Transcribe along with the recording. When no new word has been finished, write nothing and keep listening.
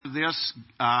this.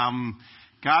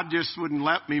 God just wouldn't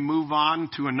let me move on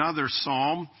to another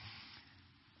psalm.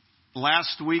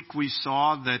 Last week we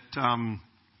saw that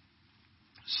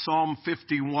Psalm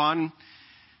 51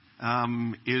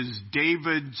 is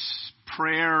David's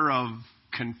prayer of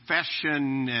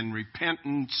confession and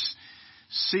repentance,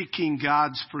 seeking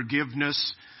God's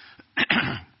forgiveness.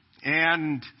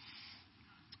 And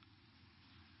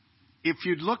if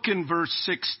you look in verse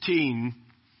 16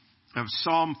 of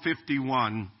Psalm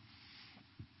 51,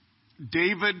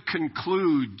 David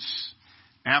concludes,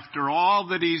 after all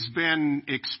that he's been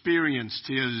experienced,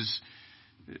 his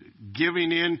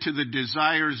giving in to the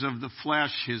desires of the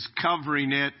flesh, his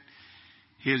covering it,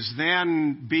 his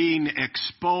then being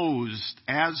exposed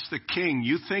as the king.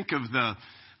 You think of the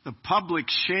public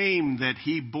shame that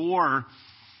he bore.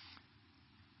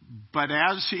 But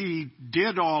as he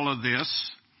did all of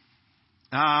this,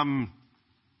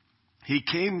 he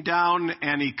came down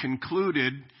and he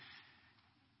concluded,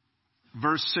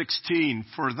 verse 16,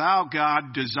 "For thou,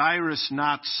 God, desirest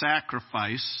not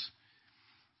sacrifice,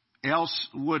 else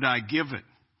would I give it.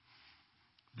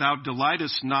 Thou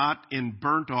delightest not in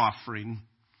burnt offering.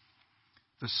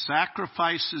 The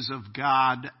sacrifices of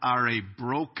God are a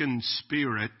broken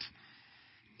spirit,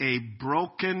 a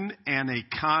broken and a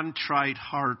contrite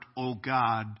heart, O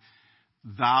God,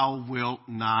 thou wilt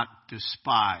not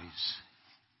despise."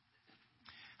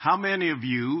 How many of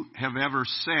you have ever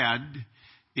said,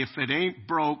 "If it ain't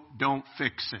broke, don't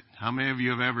fix it"? How many of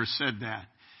you have ever said that?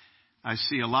 I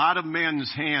see a lot of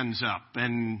men's hands up,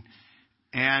 and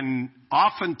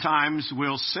oftentimes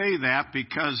we'll say that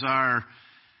because our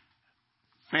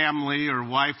family or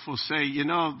wife will say, "You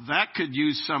know, that could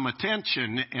use some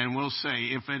attention," and we'll say,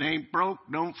 "If it ain't broke,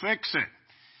 don't fix it."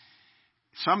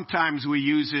 Sometimes we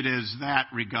use it as that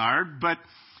regard, but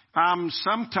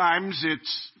sometimes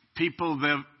it's people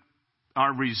that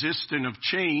are resistant of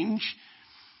change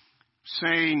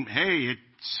saying, "Hey, it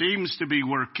seems to be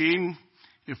working.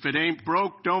 If it ain't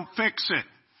broke, don't fix it."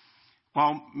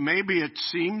 Well, maybe it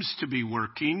seems to be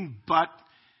working, but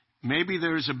maybe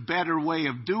there's a better way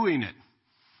of doing it.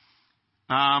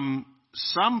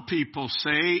 Some people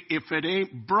say, if it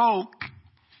ain't broke,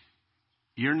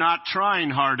 you're not trying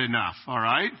hard enough, all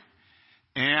right?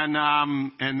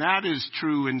 And that is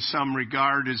true in some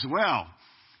regard as well.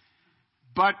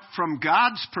 But from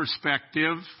God's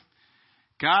perspective,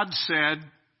 God said,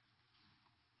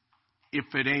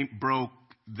 if it ain't broke,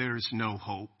 there's no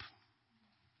hope.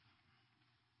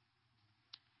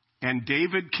 And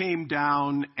David came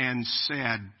down and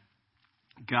said,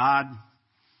 "God,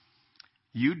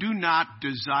 you do not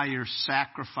desire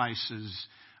sacrifices,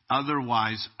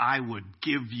 otherwise I would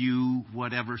give you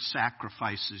whatever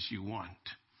sacrifices you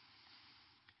want.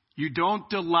 You don't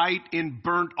delight in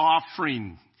burnt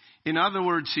offering." In other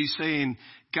words, he's saying,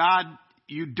 "God,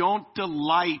 you don't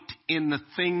delight in the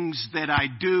things that I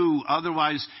do.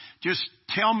 Otherwise, just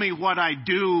tell me what I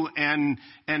do and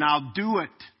I'll do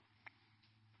it.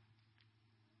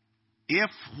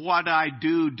 If what I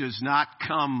do does not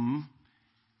come,"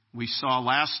 we saw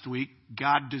last week,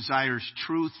 God desires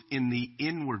truth in the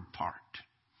inward part.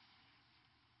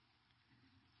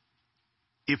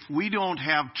 If we don't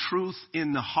have truth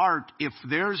in the heart, if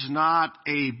there's not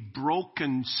a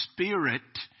broken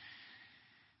spirit,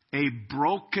 a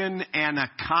broken and a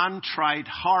contrite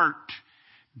heart,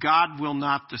 God will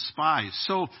not despise.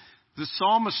 So the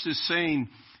psalmist is saying,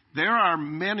 there are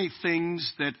many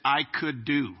things that I could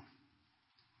do,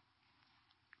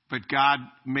 but God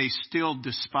may still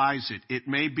despise it. It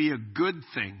may be a good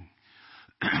thing,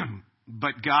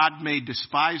 but God may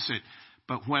despise it.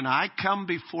 But when I come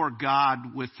before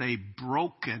God with a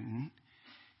broken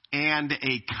and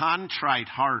a contrite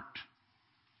heart,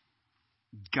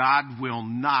 God will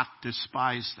not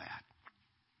despise that.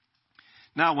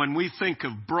 Now, when we think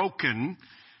of broken,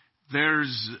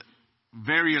 there's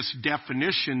various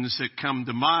definitions that come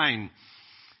to mind.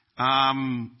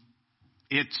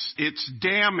 It's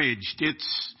damaged,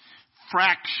 it's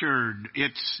fractured,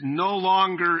 it's no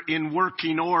longer in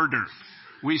working order.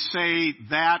 We say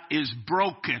that is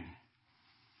broken.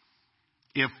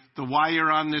 If the wire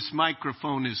on this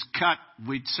microphone is cut,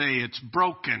 we'd say it's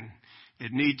broken.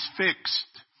 It needs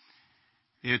fixed.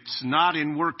 It's not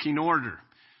in working order.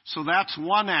 So that's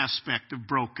one aspect of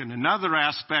broken. Another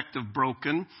aspect of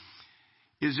broken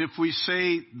is if we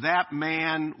say that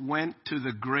man went to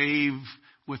the grave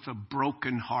with a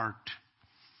broken heart.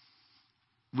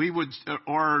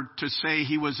 Or to say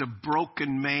he was a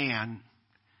broken man.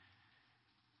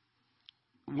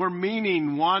 We're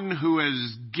meaning one who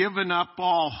has given up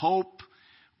all hope,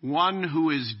 one who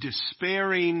is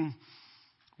despairing,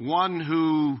 one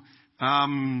who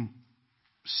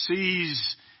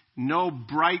sees no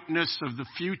brightness of the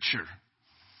future.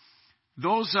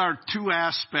 Those are two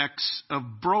aspects of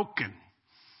broken.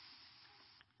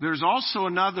 There's also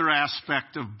another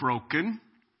aspect of broken.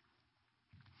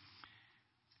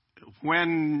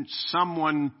 When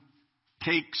someone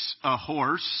takes a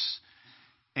horse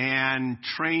and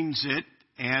trains it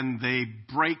and they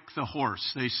break the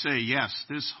horse, they say, yes,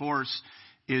 this horse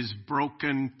is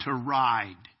broken to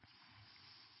ride.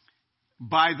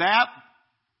 By that,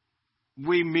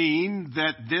 we mean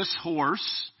that this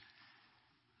horse,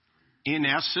 in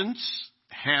essence,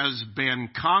 has been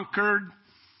conquered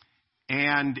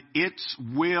and its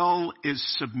will is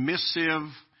submissive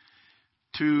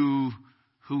to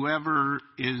whoever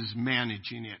is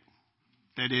managing it,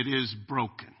 that it is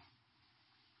broken.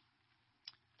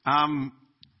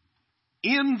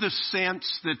 In the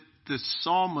sense that the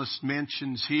psalmist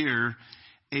mentions here,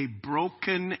 a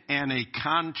broken and a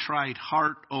contrite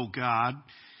heart, O God,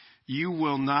 you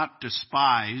will not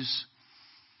despise.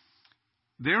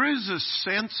 There is a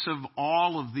sense of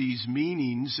all of these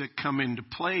meanings that come into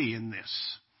play in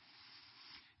this.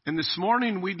 And this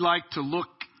morning we'd like to look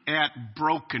at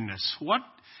brokenness. What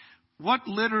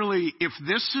literally, if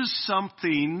this is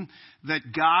something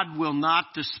that God will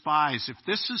not despise, if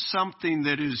this is something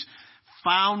that is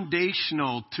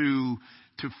foundational to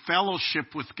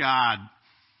fellowship with God,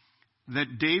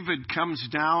 that David comes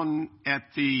down at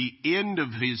the end of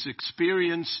his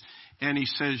experience and he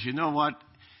says, you know what?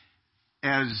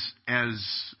 As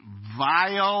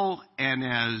vile and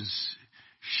as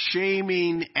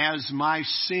shaming as my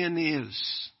sin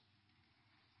is,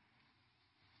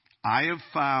 I have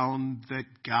found that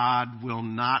God will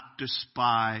not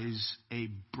despise a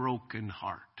broken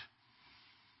heart.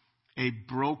 A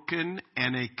broken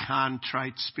and a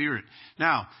contrite spirit.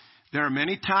 Now, there are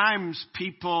many times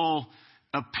people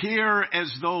appear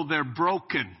as though they're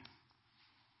broken.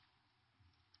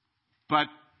 But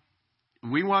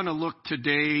we want to look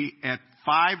today at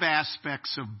 5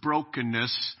 aspects of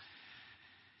brokenness,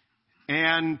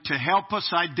 and to help us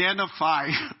identify,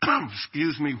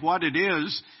 what it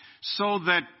is, so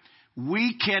that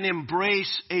we can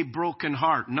embrace a broken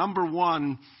heart. Number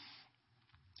 1,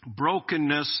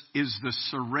 brokenness is the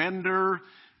surrender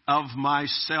of my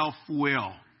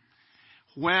self-will.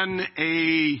 When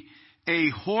a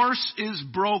horse is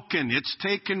broken, it's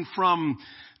taken from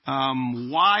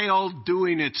wild,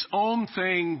 doing its own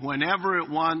thing whenever it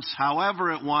wants,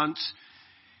 however it wants,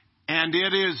 and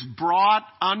it is brought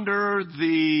under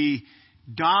the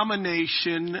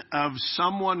domination of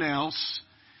someone else,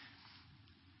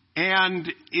 and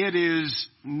it is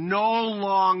no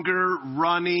longer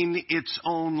running its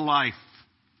own life.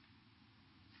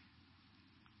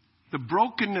 The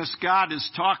brokenness God is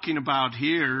talking about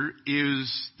here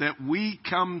is that we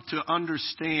come to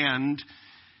understand,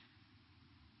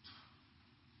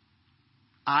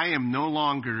 I am no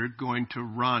longer going to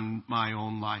run my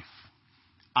own life.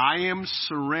 I am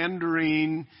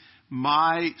surrendering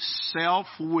my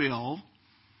self-will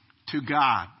to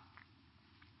God.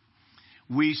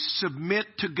 We submit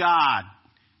to God.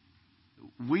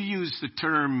 We use the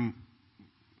term,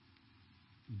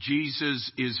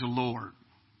 Jesus is Lord.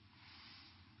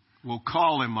 We'll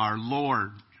call him our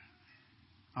Lord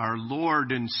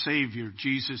and Savior,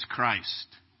 Jesus Christ.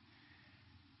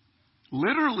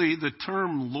 Literally, the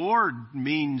term Lord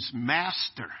means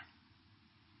master.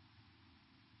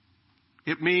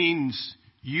 It means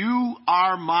you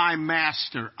are my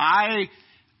master. I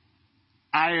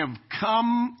have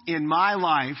come in my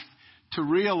life to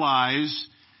realize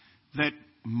that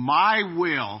my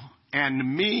will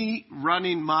and me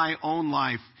running my own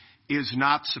life is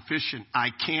not sufficient.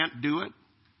 I can't do it.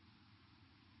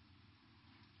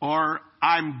 Or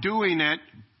I'm doing it,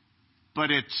 but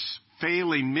it's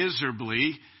failing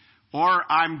miserably. Or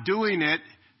I'm doing it,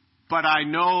 but I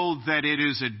know that it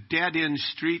is a dead-end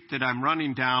street that I'm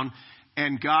running down.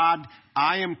 And God,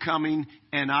 I am coming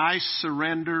and I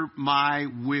surrender my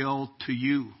will to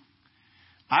you.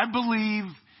 I believe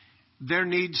there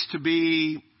needs to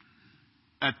be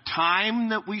a time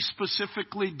that we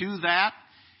specifically do that.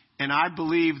 And I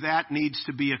believe that needs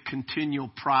to be a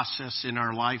continual process in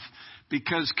our life,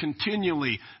 because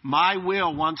continually my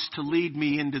will wants to lead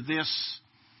me into this.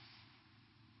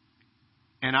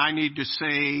 And I need to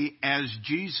say, as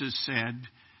Jesus said,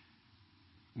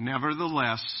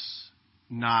 nevertheless,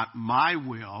 not my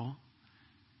will,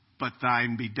 but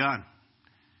thine be done.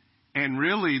 And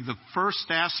really, the first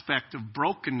aspect of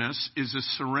brokenness is a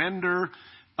surrender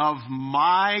of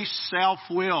my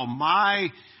self-will, my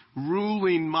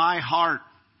ruling my heart.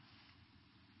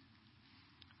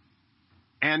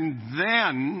 And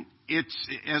then it's,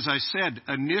 as I said,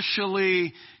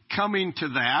 initially coming to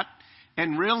that.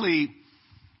 And really,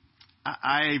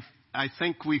 I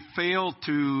think we fail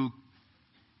to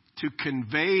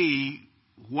convey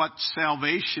what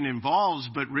salvation involves,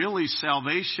 but really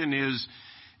salvation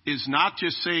is not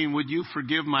just saying, would you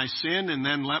forgive my sin and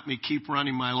then let me keep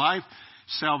running my life?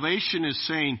 Salvation is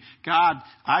saying, God,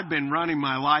 I've been running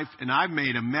my life and I've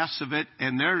made a mess of it,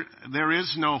 and there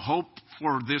is no hope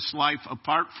for this life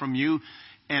apart from you,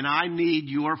 and I need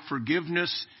your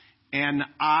forgiveness, and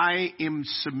I am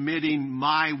submitting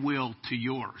my will to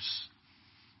yours.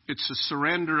 It's a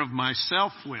surrender of my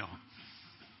self-will.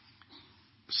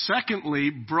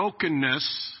 Secondly,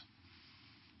 brokenness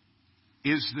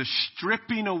is the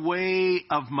stripping away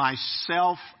of my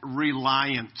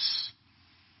self-reliance.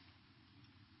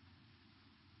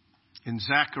 In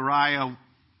Zechariah,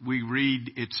 we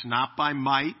read, it's not by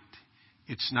might,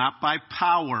 it's not by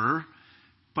power,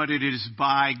 but it is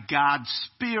by God's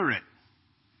Spirit.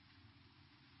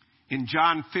 In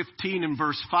John 15 and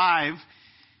verse 5,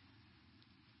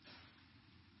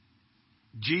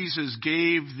 Jesus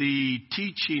gave the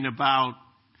teaching about,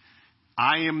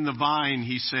 I am the vine,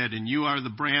 he said, and you are the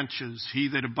branches. He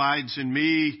that abides in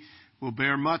me will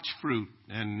bear much fruit,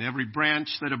 and every branch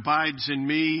that abides in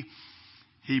me,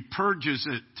 he purges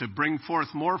it to bring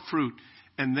forth more fruit.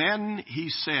 And then he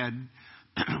said,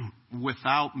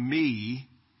 without me,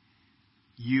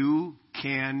 you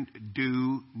can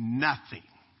do nothing.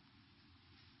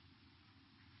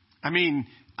 I mean,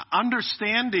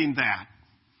 understanding that,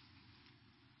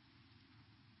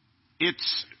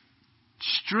 it's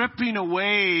stripping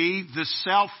away the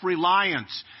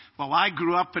self-reliance. Well, I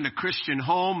grew up in a Christian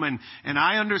home, and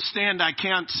I understand I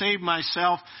can't save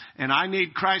myself, and I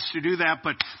need Christ to do that.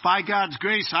 But by God's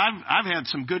grace, I've had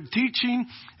some good teaching,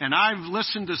 and I've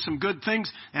listened to some good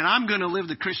things, and I'm going to live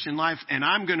the Christian life, and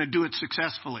I'm going to do it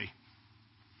successfully.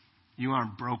 You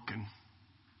aren't broken.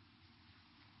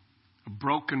 A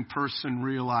broken person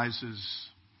realizes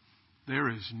there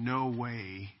is no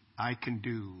way I can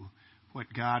do what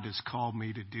God has called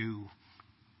me to do.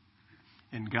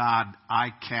 And God,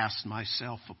 I cast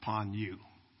myself upon you.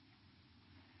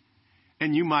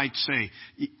 And you might say,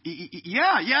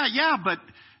 yeah,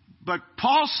 but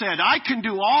Paul said, I can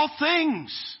do all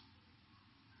things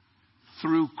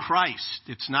through Christ.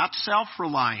 It's not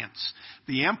self-reliance.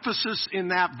 The emphasis in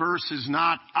that verse is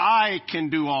not, I can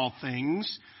do all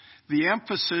things. The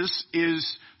emphasis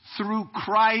is through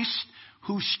Christ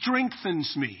who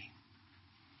strengthens me.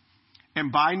 And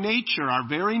by nature, our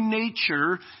very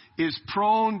nature is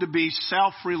prone to be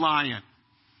self-reliant.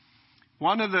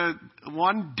 One of the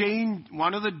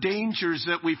dangers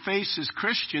that we face as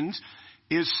Christians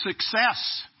is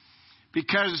success.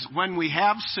 Because when we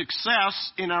have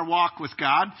success in our walk with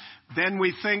God, then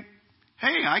we think,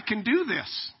 hey, I can do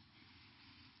this.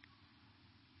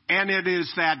 And it is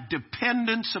that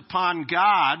dependence upon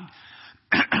God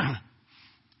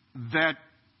that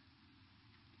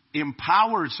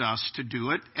empowers us to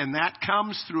do it, and that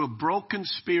comes through a broken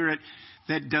spirit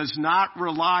that does not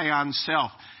rely on self.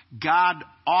 God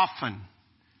often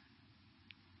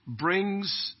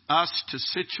brings us to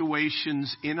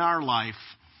situations in our life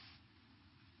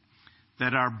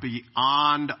that are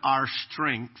beyond our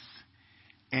strength,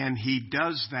 and He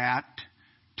does that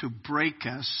to break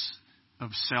us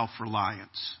of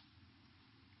self-reliance.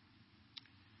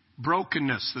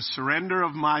 Brokenness, the surrender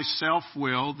of my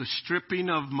self-will, the stripping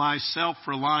of my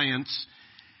self-reliance,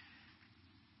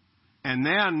 and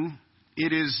then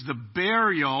it is the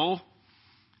burial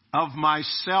of my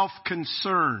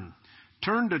self-concern.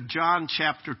 Turn to John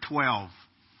chapter 12.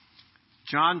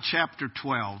 John chapter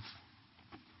 12.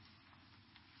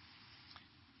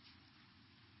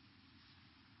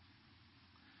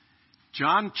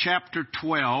 John chapter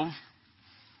 12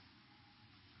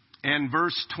 and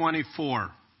verse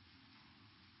 24.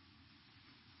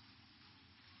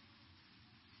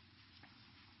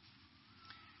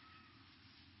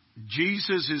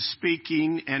 Jesus is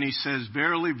speaking, and He says,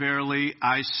 verily, verily,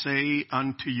 I say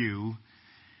unto you,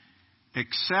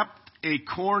 except a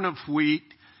corn of wheat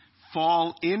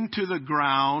fall into the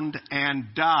ground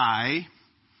and die,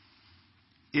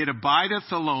 it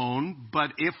abideth alone,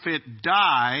 but if it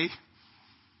die,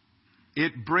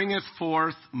 it bringeth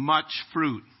forth much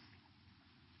fruit.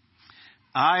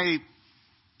 I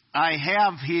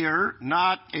have here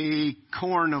not a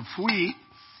corn of wheat,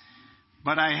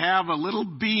 but I have a little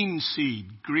bean seed,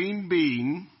 green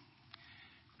bean,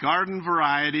 garden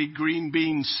variety green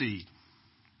bean seed.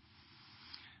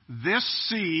 This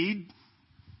seed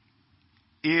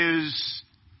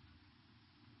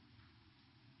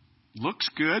looks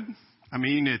good. I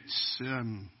mean, it's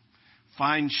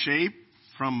fine shape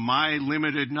from my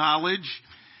limited knowledge,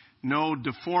 no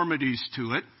deformities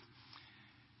to it.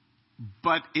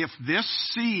 But if this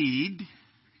seed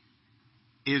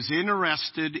is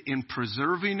interested in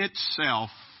preserving itself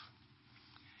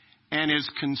and is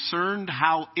concerned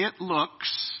how it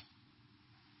looks,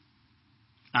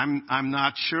 I'm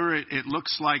not sure. It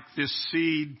looks like this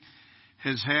seed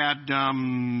has had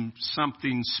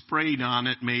something sprayed on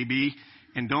it, maybe.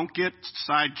 And don't get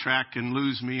sidetracked and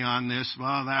lose me on this.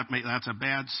 Well, that's a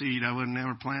bad seed. I would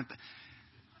never plant that.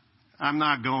 I'm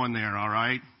not going there, all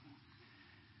right?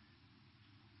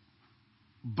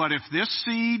 But if this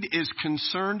seed is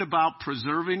concerned about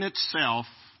preserving itself,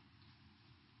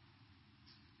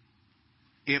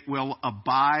 it will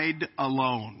abide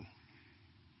alone.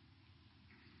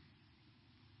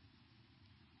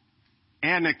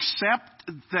 And except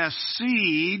the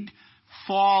seed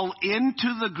fall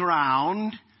into the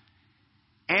ground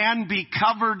and be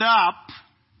covered up,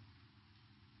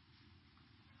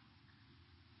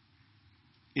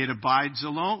 it abides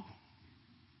alone.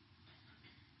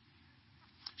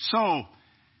 So,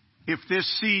 if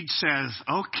this seed says,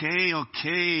 okay,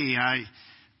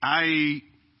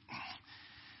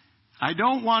 I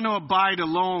don't want to abide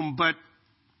alone, but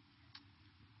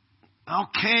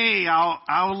okay,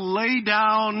 I'll lay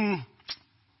down,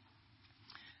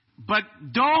 but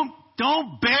don't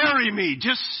bury me.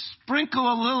 Just sprinkle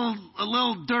a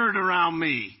little dirt around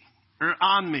me or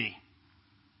on me.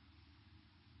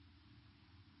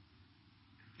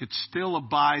 It still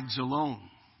abides alone.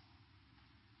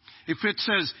 If it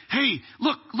says, hey,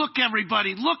 look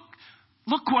everybody, look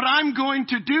what I'm going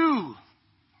to do.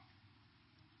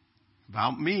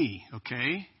 About me,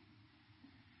 okay?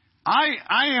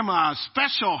 I am a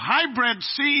special hybrid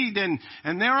seed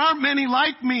and there aren't many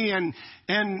like me and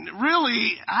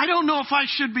really I don't know if I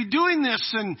should be doing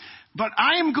this but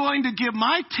I am going to give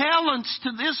my talents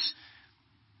to this.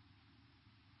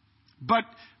 But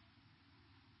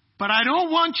I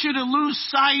don't want you to lose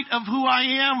sight of who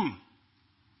I am.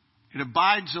 It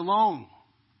abides alone.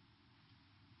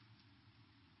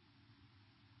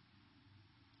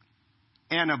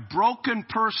 And a broken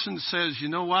person says, you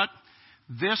know what?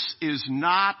 This is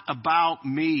not about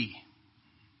me.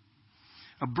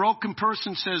 A broken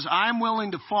person says, I'm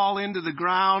willing to fall into the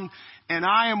ground and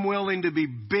I am willing to be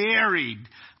buried.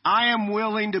 I am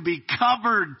willing to be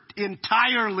covered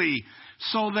entirely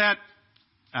so that,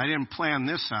 I didn't plan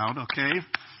this out, okay?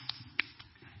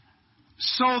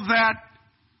 So that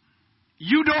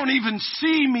you don't even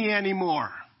see me anymore.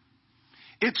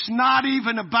 It's not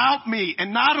even about me.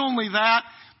 And not only that,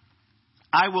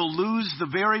 I will lose the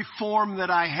very form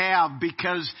that I have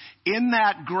because in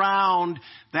that ground,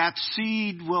 that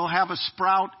seed will have a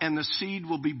sprout and the seed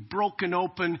will be broken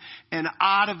open and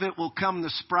out of it will come the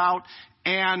sprout.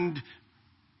 And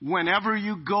whenever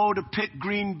you go to pick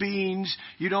green beans,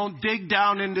 you don't dig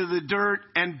down into the dirt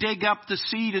and dig up the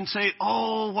seed and say,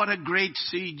 oh, what a great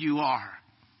seed you are.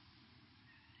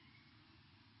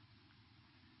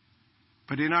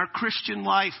 But in our Christian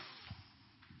life,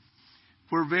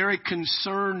 we're very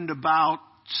concerned about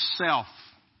self.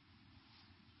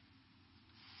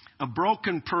 A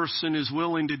broken person is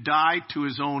willing to die to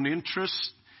his own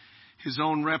interest, his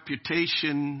own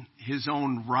reputation, his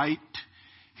own right,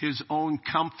 his own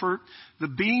comfort. The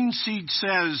bean seed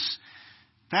says,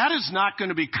 that is not going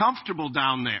to be comfortable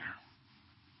down there.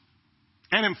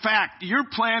 And in fact, you're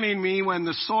planting me when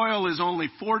the soil is only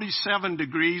 47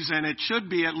 degrees and it should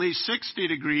be at least 60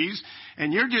 degrees.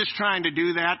 And you're just trying to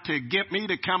do that to get me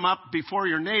to come up before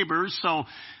your neighbors. So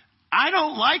I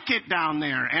don't like it down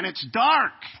there and it's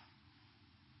dark.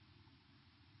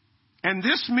 And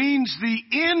this means the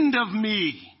end of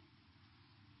me.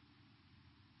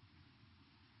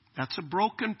 That's a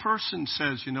broken person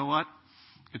says, you know what?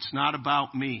 It's not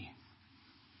about me.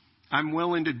 I'm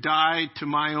willing to die to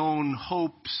my own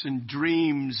hopes and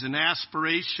dreams and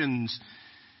aspirations.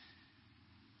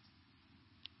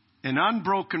 An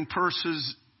unbroken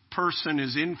person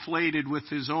is inflated with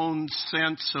his own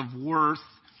sense of worth,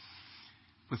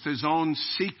 with his own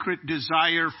secret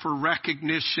desire for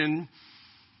recognition.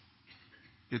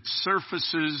 It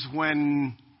surfaces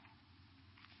when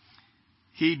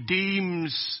he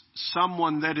deems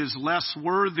someone that is less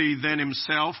worthy than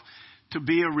himself to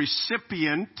be a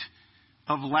recipient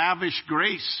of lavish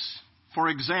grace. For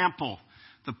example,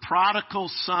 the prodigal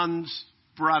son's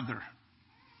brother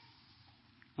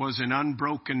was an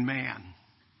unbroken man.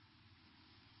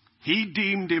 He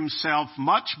deemed himself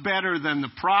much better than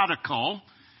the prodigal,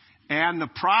 and the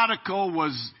prodigal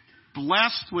was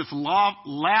blessed with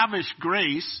lavish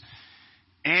grace,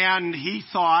 and he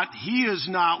thought, he is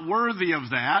not worthy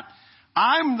of that.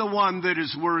 I'm the one that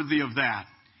is worthy of that.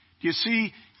 You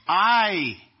see,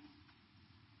 a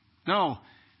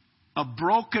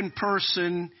broken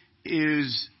person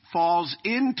falls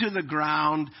into the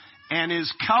ground and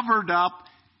is covered up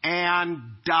and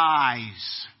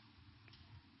dies.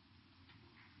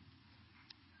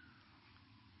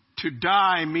 To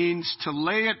die means to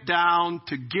lay it down,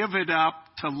 to give it up,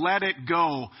 to let it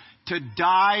go, to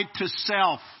die to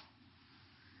self.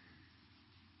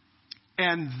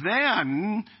 And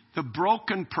then the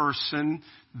broken person,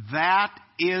 that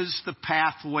is the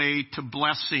pathway to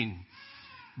blessing.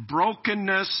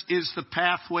 Brokenness is the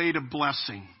pathway to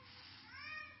blessing.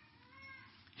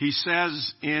 He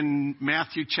says in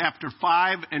Matthew chapter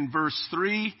 5 and verse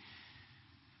 3,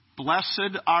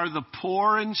 blessed are the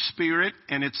poor in spirit,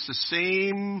 and it's the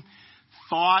same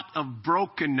thought of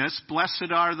brokenness.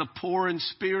 Blessed are the poor in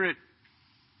spirit.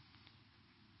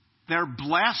 They're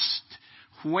blessed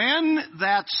when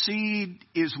that seed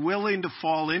is willing to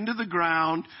fall into the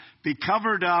ground, be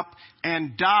covered up,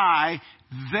 and die.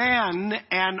 Then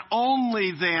and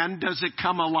only then does it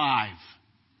come alive.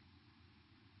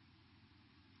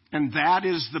 And that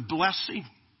is the blessing.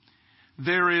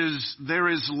 There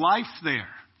is life there.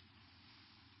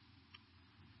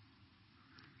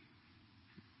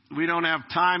 We don't have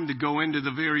time to go into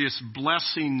the various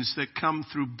blessings that come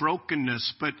through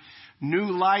brokenness, but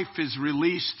new life is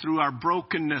released through our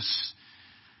brokenness.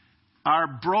 Our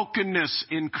brokenness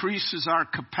increases our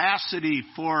capacity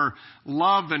for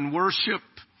love and worship.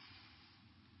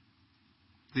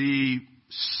 The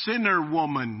sinner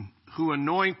woman who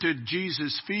anointed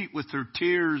Jesus' feet with her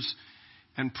tears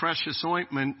and precious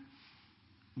ointment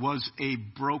was a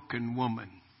broken woman.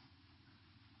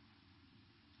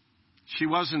 She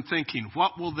wasn't thinking,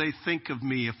 what will they think of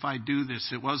me if I do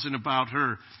this? It wasn't about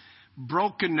her.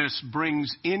 Brokenness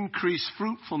brings increased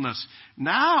fruitfulness.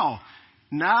 Now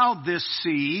this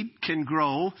seed can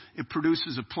grow. It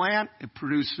produces a plant. It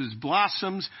produces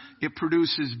blossoms. It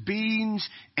produces beans.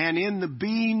 And in the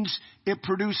beans, it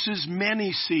produces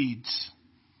many seeds.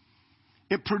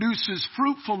 It produces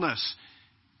fruitfulness.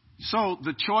 So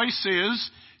the choice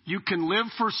is, you can live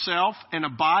for self and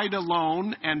abide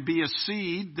alone and be a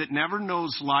seed that never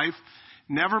knows life,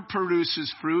 never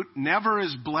produces fruit, never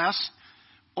is blessed.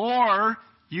 Or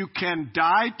you can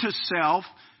die to self,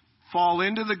 fall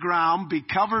into the ground, be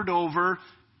covered over,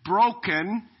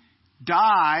 broken,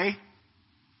 die,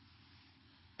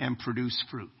 and produce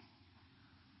fruit.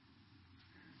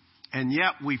 And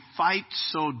yet we fight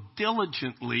so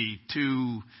diligently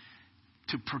to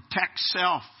protect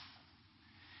self.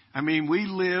 I mean, we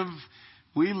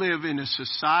live in a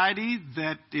society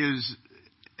that is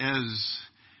as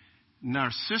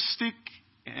narcissistic,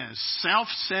 as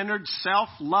self-centered,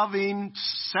 self-loving,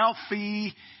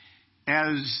 selfie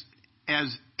as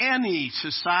any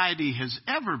society has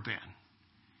ever been.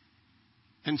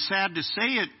 And sad to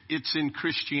say it, it's in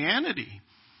Christianity.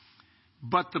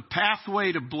 But the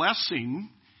pathway to blessing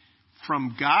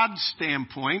from God's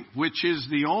standpoint, which is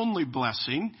the only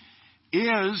blessing,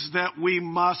 is that we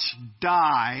must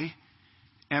die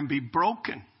and be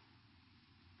broken.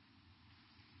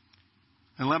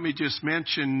 And let me just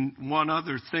mention one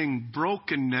other thing.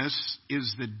 Brokenness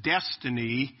is the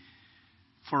destiny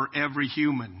for every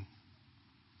human.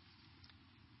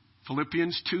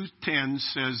 Philippians 2:10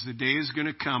 says the day is going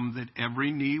to come that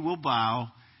every knee will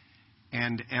bow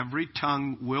and every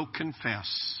tongue will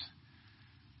confess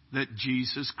that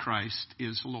Jesus Christ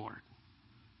is Lord.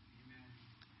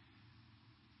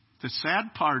 The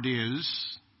sad part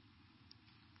is,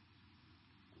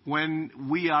 when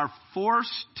we are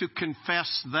forced to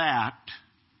confess that,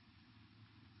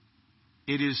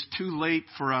 it is too late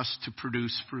for us to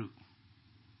produce fruit.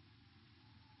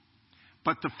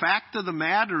 But the fact of the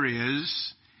matter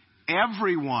is,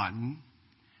 everyone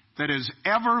that has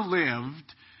ever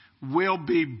lived will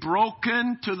be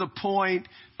broken to the point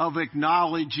of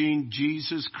acknowledging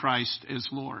Jesus Christ as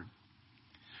Lord.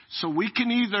 So we can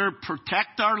either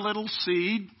protect our little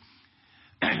seed,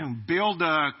 build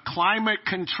a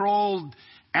climate-controlled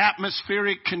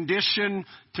atmospheric condition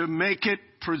to make it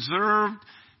preserved,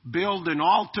 build an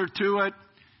altar to it,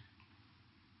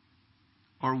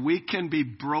 or we can be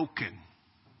broken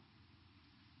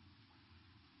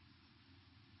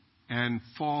and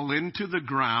fall into the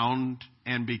ground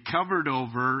and be covered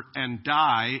over and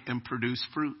die and produce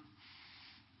fruit.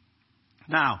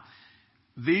 Now,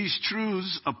 these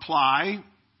truths apply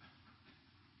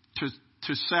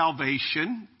to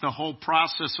salvation, the whole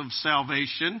process of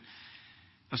salvation,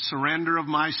 a surrender of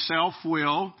my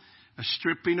self-will, a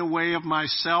stripping away of my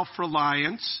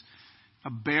self-reliance, a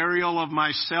burial of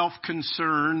my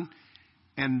self-concern,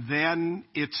 and then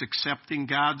it's accepting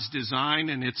God's design,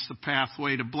 and it's the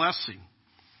pathway to blessing.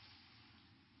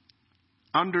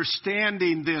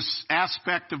 understanding this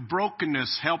aspect of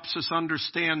brokenness helps us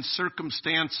understand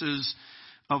circumstances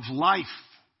of life.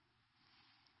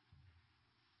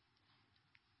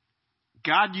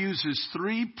 God uses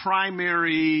three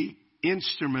primary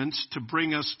instruments to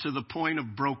bring us to the point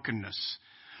of brokenness.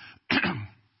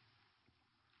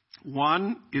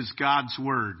 One is God's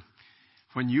Word.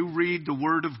 When you read the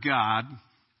Word of God,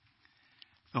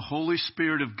 the Holy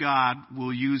Spirit of God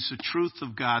will use the truth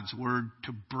of God's Word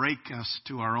to break us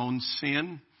to our own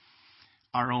sin,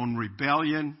 our own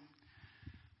rebellion,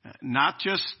 not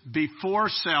just before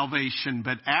salvation,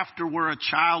 but after we're a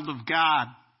child of God.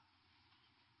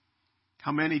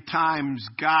 How many times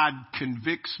God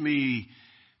convicts me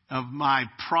of my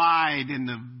pride in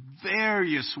the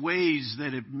various ways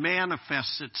that it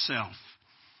manifests itself.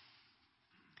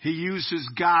 He uses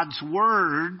God's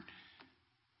Word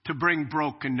to bring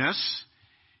brokenness.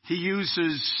 He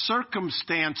uses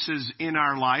circumstances in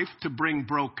our life to bring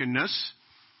brokenness.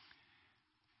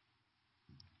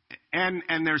 And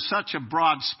there's such a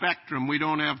broad spectrum. We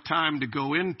don't have time to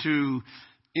go into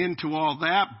all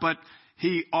that, but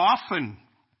He often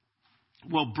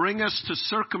will bring us to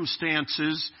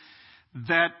circumstances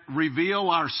that reveal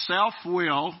our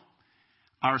self-will,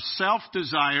 our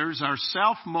self-desires, our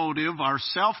self-motive, our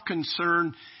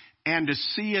self-concern, and to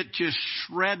see it just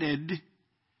shredded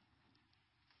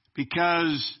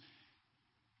because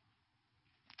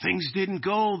things didn't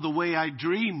go the way I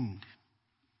dreamed.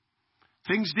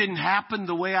 Things didn't happen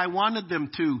the way I wanted them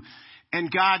to.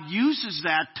 And God uses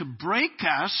that to break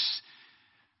us,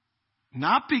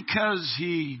 not because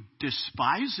He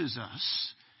despises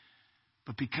us,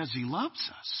 but because He loves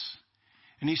us.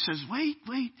 And He says, wait,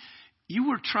 you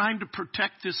were trying to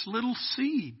protect this little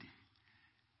seed.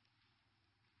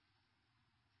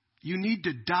 You need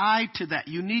to die to that.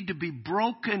 You need to be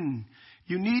broken.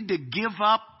 You need to give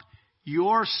up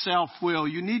your self-will.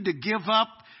 You need to give up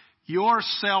your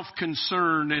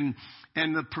self-concern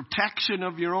and the protection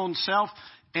of your own self.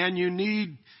 And you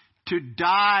need to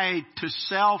die to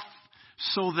self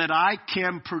so that I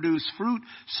can produce fruit,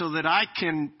 so that I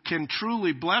can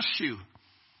truly bless you.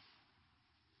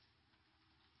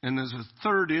 And there's a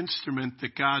third instrument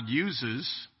that God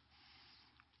uses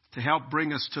to help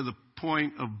bring us to the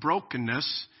point of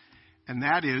brokenness, and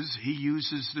that is He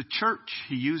uses the church.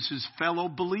 He uses fellow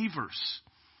believers.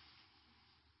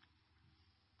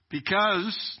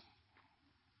 Because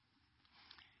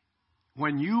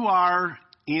when you are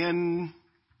in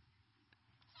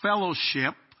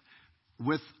fellowship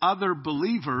with other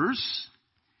believers,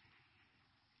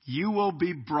 you will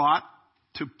be brought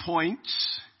to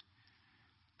points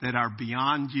that are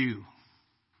beyond you.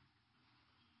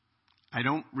 I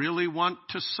don't really want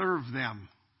to serve them.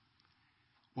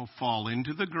 Will fall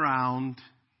into the ground.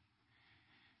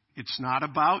 It's not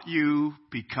about you.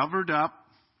 Be covered up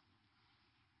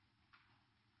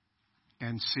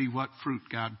and see what fruit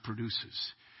God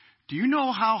produces. Do you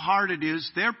know how hard it is?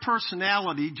 Their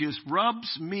personality just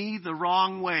rubs me the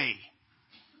wrong way.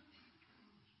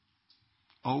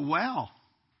 Oh well.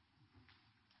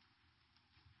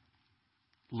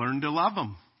 Learn to love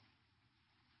them.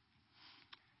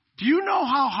 Do you know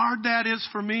how hard that is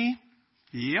for me?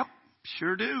 Yep,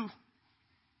 sure do.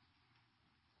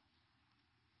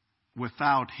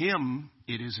 Without Him,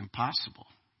 it is impossible.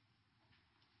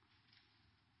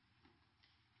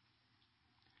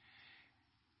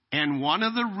 And one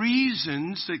of the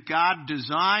reasons that God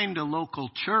designed a local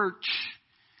church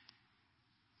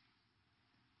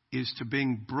is to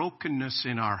bring brokenness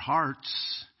in our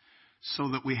hearts so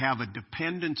that we have a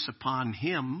dependence upon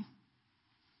Him.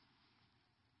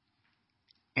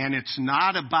 And it's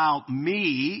not about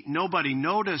me. Nobody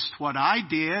noticed what I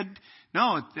did.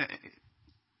 No,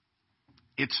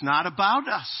 it's not about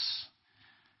us.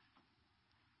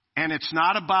 And it's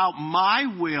not about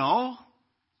my will.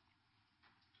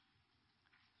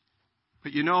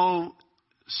 But you know,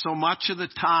 so much of the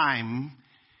time,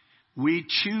 we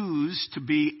choose to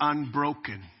be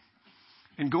unbroken.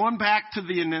 And going back to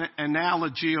the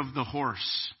analogy of the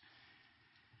horse,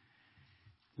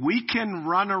 we can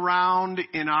run around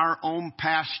in our own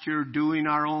pasture doing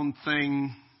our own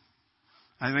thing.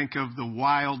 I think of the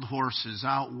wild horses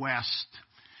out west.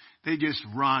 They just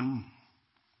run.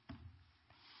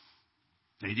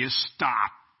 They just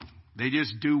stop. They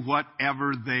just do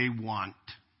whatever they want.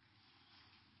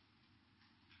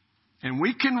 And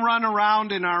we can run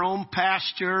around in our own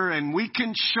pasture and we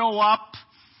can show up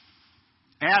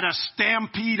at a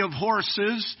stampede of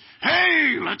horses.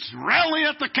 Hey, let's rally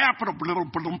at the Capitol.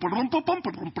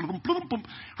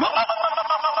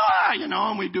 You know,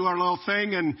 and we do our little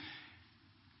thing. And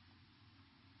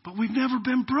But we've never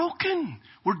been broken.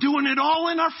 We're doing it all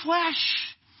in our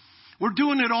flesh. We're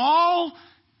doing it all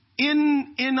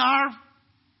in our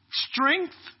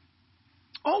strength.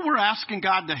 Oh, we're asking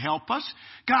God to help us.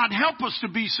 God, help us to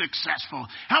be successful.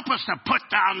 Help us to put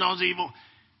down those evil.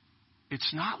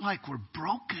 It's not like we're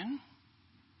broken.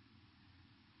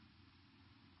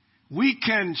 We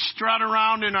can strut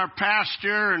around in our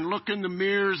pasture and look in the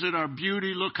mirrors at our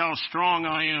beauty. Look how strong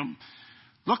I am.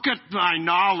 Look at my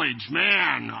knowledge.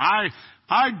 Man,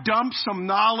 I dumped some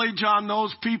knowledge on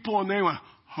those people and they went,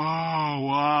 oh,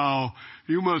 wow,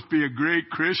 you must be a great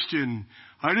Christian.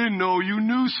 I didn't know you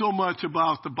knew so much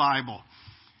about the Bible.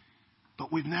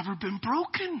 But we've never been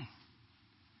broken.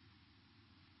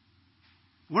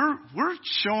 We're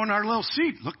showing our little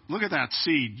seed. Look at that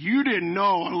seed. You didn't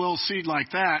know a little seed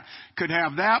like that could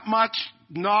have that much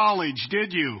knowledge,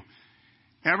 did you?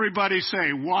 Everybody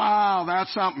say, wow,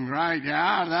 that's something, right?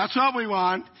 Yeah, that's what we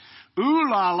want. Ooh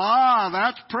la la,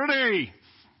 that's pretty.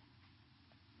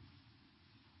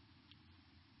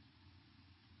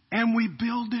 And we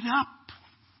build it up.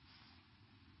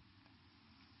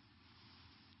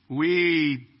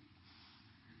 We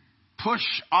push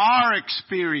our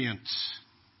experience.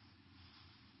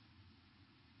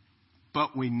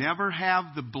 But we never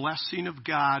have the blessing of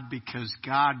God because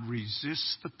God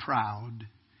resists the proud,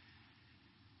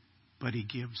 but He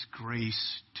gives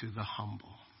grace to the humble.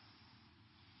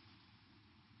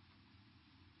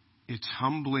 It's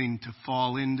humbling to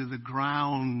fall into the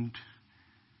ground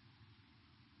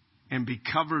and be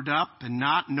covered up and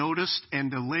not noticed and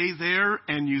to lay there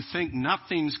and you think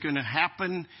nothing's going to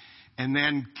happen, and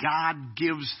then God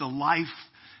gives the life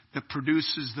that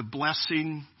produces the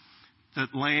blessing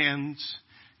that lands.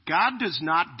 God does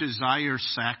not desire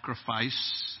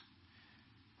sacrifice,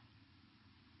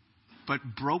 but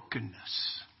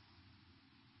brokenness.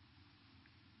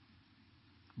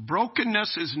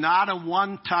 Brokenness is not a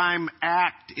one-time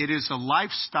act. It is a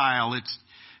lifestyle. It's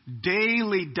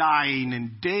daily dying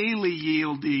and daily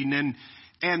yielding.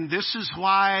 And this is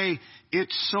why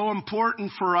it's so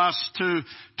important for us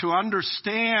to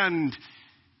understand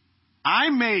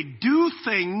I may do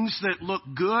things that look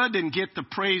good and get the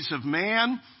praise of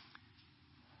man,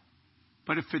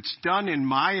 but if it's done in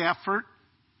my effort,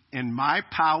 in my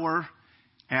power,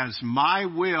 as my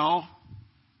will,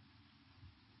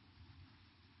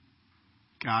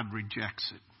 God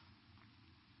rejects it.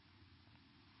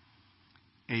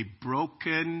 A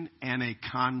broken and a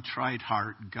contrite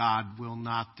heart God will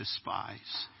not despise.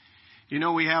 You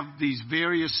know, we have these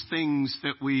various things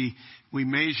that we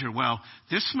measure. Well,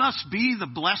 this must be the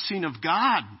blessing of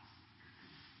God.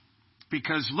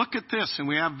 Because look at this, and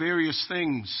we have various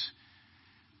things.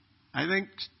 I think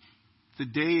the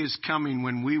day is coming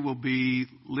when we will be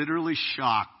literally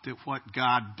shocked at what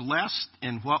God blessed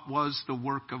and what was the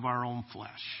work of our own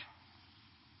flesh.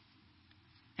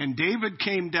 And David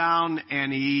came down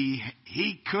and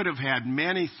he could have had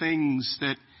many things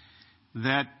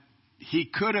that he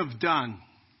could have done.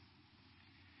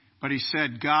 But he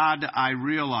said, God, I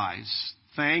realize,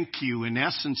 thank you. In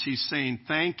essence, he's saying,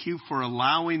 thank you for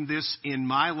allowing this in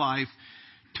my life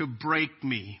to break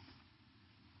me.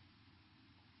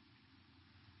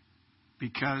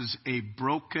 Because a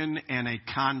broken and a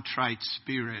contrite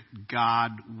spirit,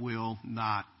 God will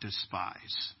not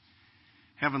despise.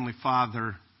 Heavenly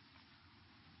Father,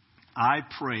 I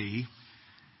pray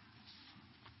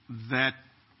that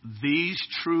these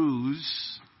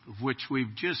truths, which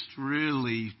we've just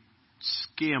really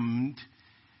skimmed,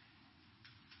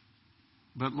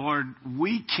 but Lord,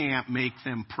 we can't make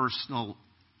them personal.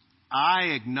 I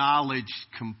acknowledge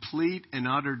complete and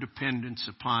utter dependence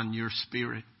upon your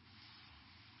Spirit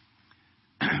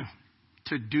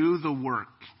to do the work.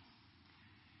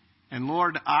 And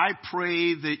Lord, I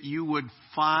pray that you would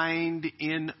find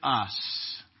in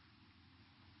us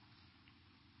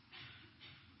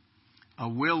a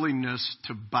willingness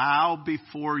to bow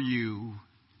before you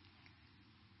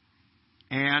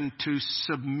and to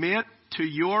submit to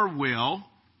your will,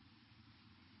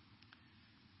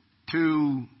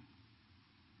 to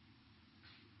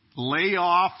lay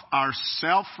off our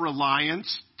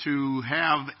self-reliance, to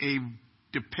have a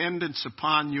dependence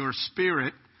upon your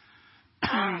Spirit,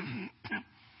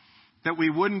 that we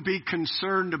wouldn't be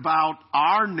concerned about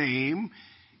our name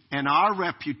and our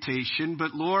reputation,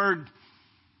 but Lord,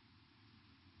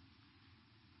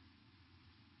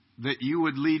 that you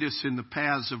would lead us in the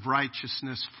paths of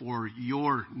righteousness for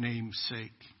your name's sake.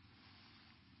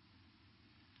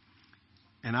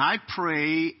 And I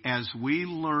pray as we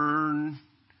learn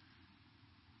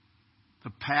the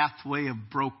pathway of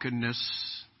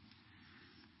brokenness,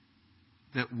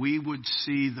 that we would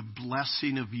see the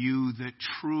blessing of you that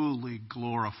truly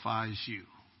glorifies you.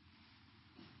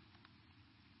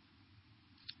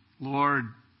 Lord,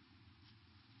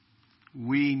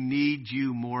 we need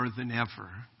you more than ever.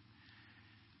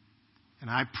 And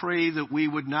I pray that we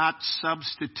would not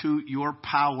substitute your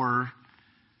power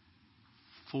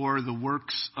for the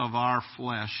works of our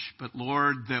flesh, but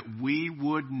Lord, that we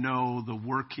would know the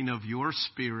working of your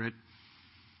Spirit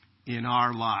in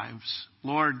our lives.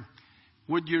 Lord,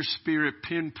 would your Spirit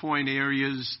pinpoint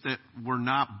areas that were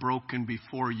not broken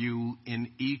before you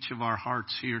in each of our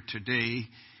hearts here today?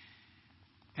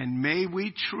 And may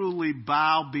we truly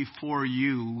bow before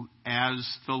you as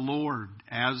the Lord,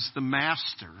 as the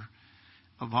Master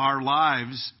of our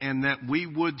lives, and that we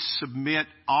would submit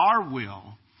our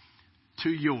will to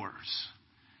yours.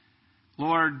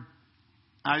 Lord,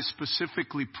 I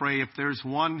specifically pray if there's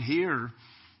one here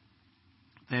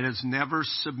that has never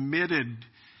submitted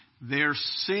their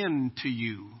sin to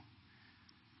you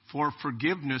for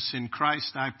forgiveness in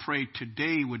Christ, I pray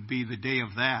today would be the day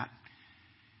of that.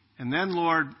 And then,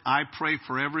 Lord, I pray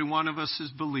for every one of us as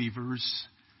believers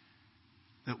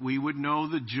that we would know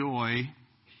the joy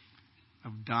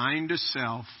of dying to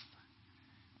self,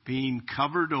 being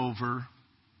covered over,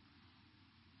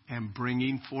 and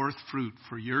bringing forth fruit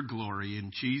for your glory.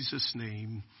 In Jesus'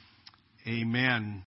 name, amen.